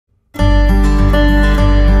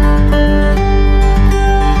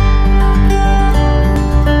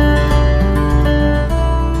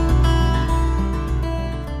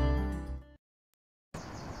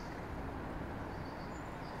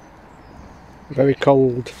Very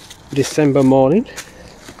cold December morning.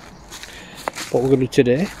 What we're going to do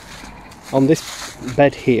today, on this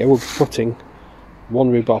bed here, we'll be putting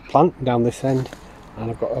one rhubarb plant down this end, and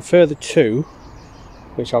I've got a further two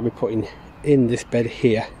which I'll be putting in this bed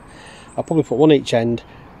here. I'll probably put one each end,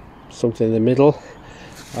 something in the middle.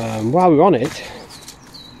 While we're on it,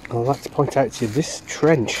 I'd like to point out to you this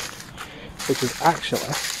trench, which is actually,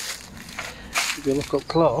 if you look up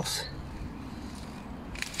close,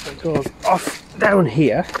 it goes off down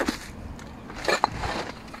here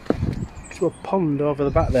to a pond over the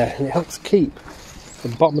back there, and it helps keep the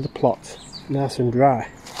bottom of the plot nice and dry.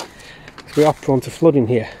 So we are prone to flooding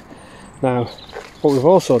here. Now, what we've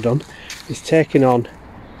also done is taken on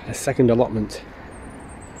a second allotment,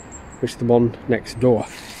 which is the one next door.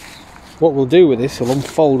 What we'll do with this will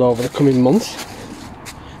unfold over the coming months,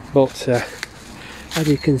 but as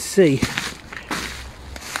you can see,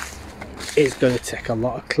 it's going to take a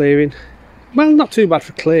lot of clearing. Well, not too bad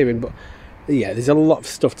for clearing, but yeah, there's a lot of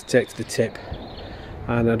stuff to take to the tip,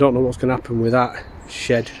 and I don't know what's going to happen with that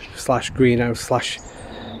shed slash greenhouse slash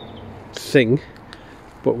thing,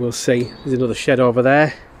 but we'll see. There's another shed over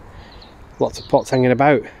there, lots of pots hanging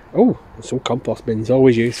about. Oh, some compost bins,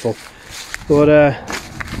 always useful. But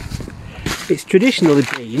it's traditionally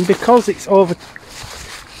been, because it's overcast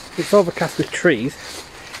with trees,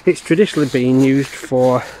 it's traditionally been used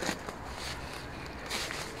for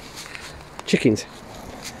chickens,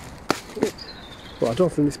 but I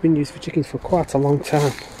don't think it's been used for chickens for quite a long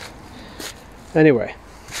time. Anyway,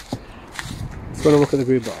 let's go and look at the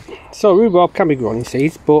rhubarb. So rhubarb can be grown in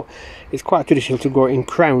seeds, but it's quite traditional to grow it in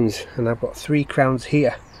crowns, and I've got 3 crowns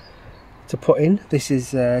here to put in. This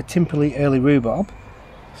is Timperley early rhubarb,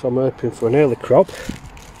 so I'm hoping for an early crop.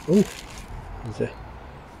 Oh, there's a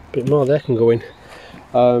bit more there can go in.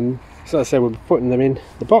 So as I say, we'll be putting them in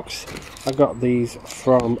the box. I got these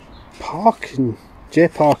from J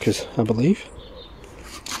Parker's, I believe.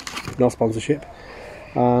 No sponsorship.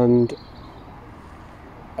 And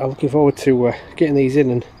I'm looking forward to getting these in,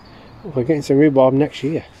 and we're getting some rhubarb next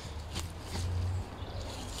year.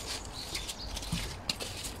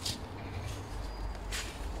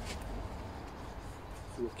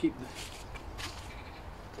 So we'll keep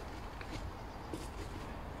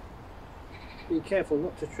being careful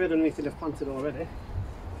not to tread on anything I've planted already.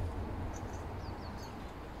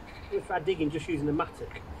 I'm going to try digging just using a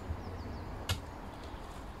mattock.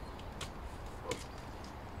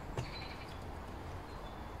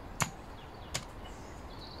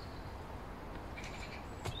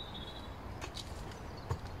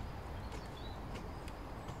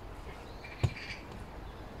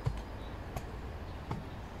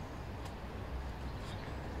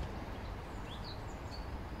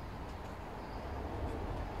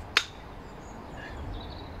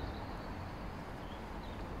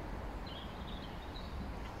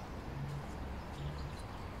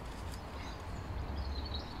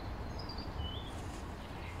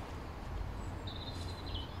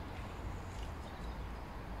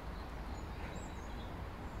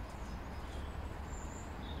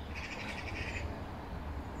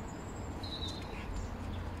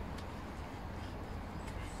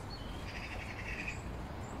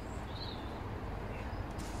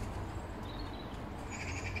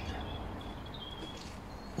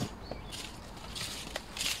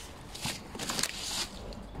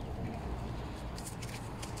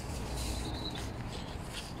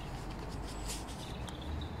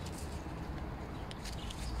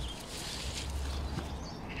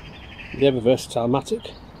 The ever versatile mattock.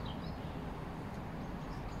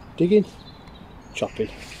 Digging, chopping.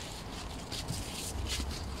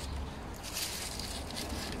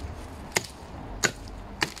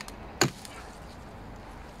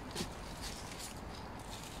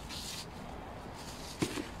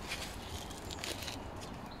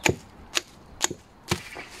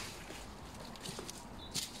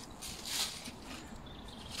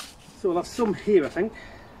 So we'll have some here, I think.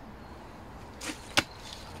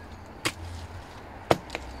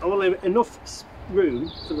 I want to leave enough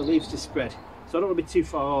room for the leaves to spread, so I don't want to be too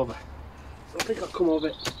far over. So I think I'll come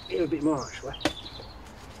over here a bit more actually.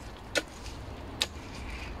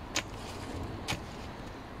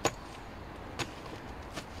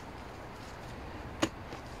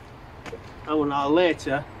 And when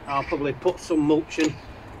later, I'll probably put some mulch and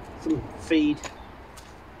some feed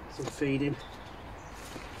in.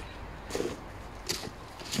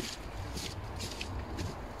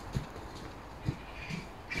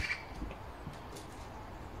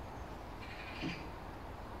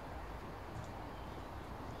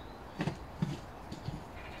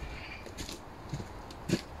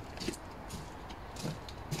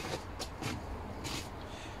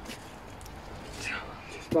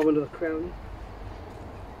 Bomb another crown.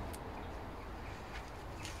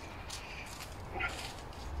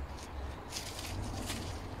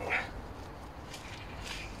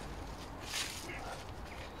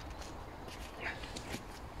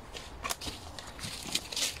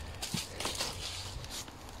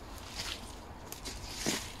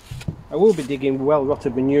 I will be digging well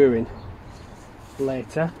rotted manure in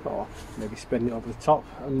later, or maybe spreading it over the top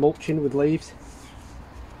and mulching with leaves.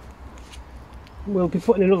 We'll be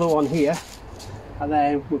putting another one here, and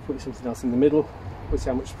then we'll put something else in the middle. We'll see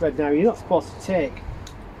how much spread. Now, you're not supposed to take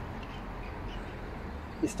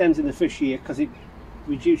the stems in the first year because it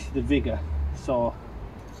reduces the vigour, so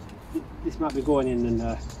this might be going in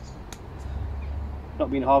and not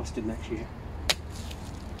being harvested next year.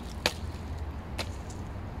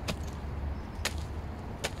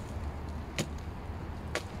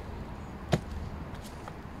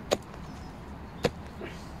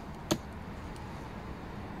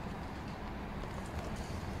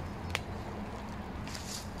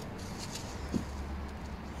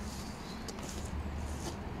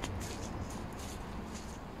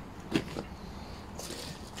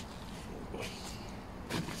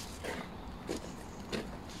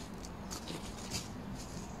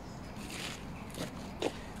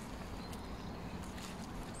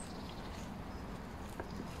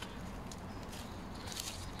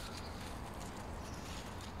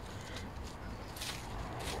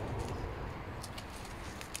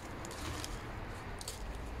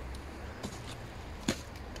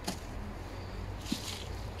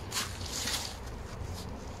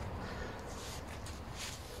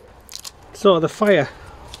 So the fire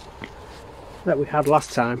that we had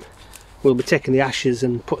last time, we'll be taking the ashes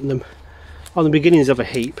and putting them on the beginnings of a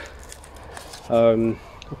heap. I'll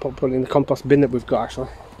put it in the compost bin that we've got actually.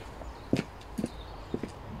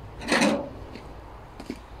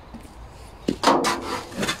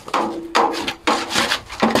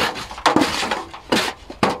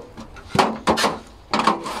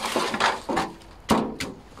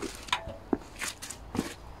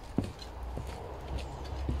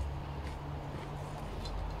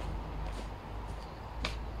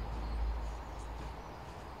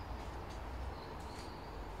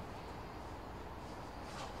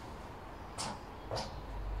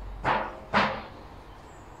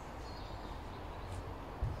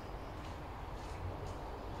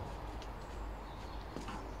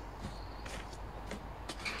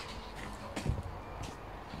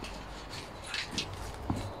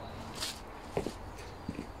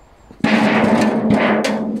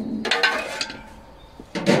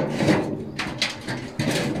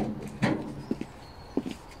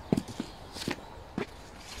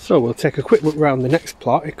 So we'll take a quick look round the next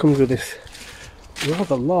plot. It comes with this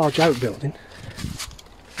rather large outbuilding,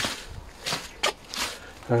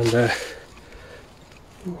 and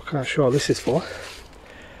look how short this is for.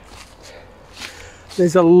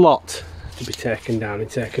 There's a lot to be taken down and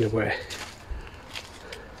taken away.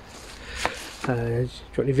 Do you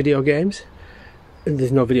want any video games?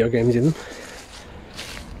 There's no video games in them.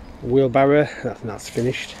 Wheelbarrow, that's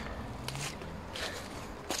finished.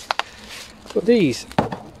 But these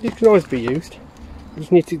can always be used. You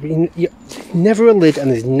just need to be never a lid,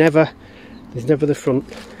 and there's never the front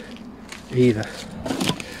either.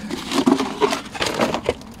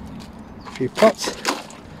 A few pots.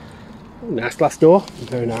 Oh, nice glass door,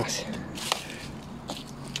 very nice.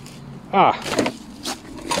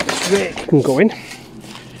 This rake can go in.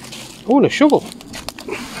 Oh, and a shovel.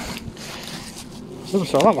 Never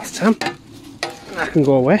saw that last time. That can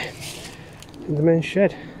go away in the main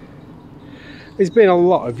shed. There's been a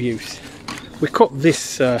lot of use. We cut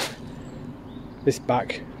this this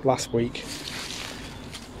back last week.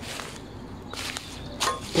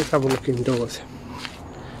 Let's have a look indoors.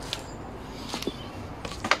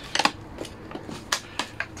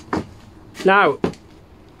 Now,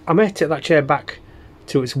 I may take that chair back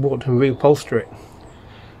to its wood and reupholster it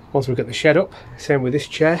once we get the shed up. Same with this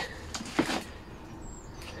chair.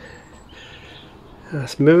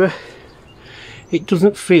 That's mirror. It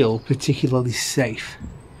doesn't feel particularly safe.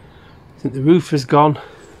 I think the roof has gone,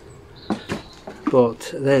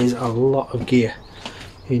 but there's a lot of gear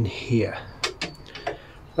in here.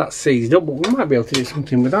 That's seized up, but we might be able to do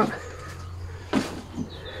something with that.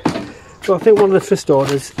 So I think one of the first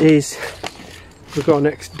orders is we've got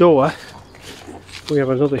next door. We have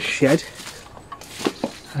another shed.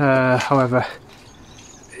 However,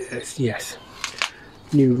 yes,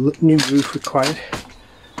 new roof required.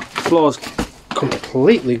 Floors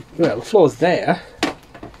completely, well, the floor's there,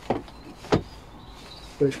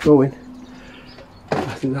 but it's going.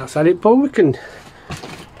 I think that's at it, but we can.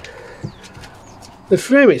 The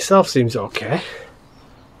frame itself seems okay.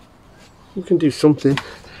 we can do something.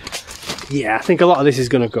 Yeah, I think a lot of this is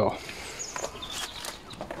going to go.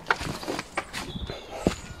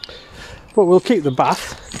 But we'll keep the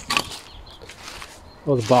bath,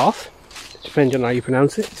 or the bath, depending on how you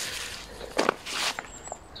pronounce it,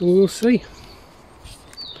 and we'll see.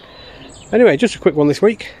 Anyway, just a quick one this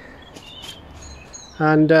week,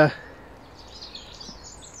 and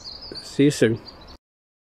see you soon.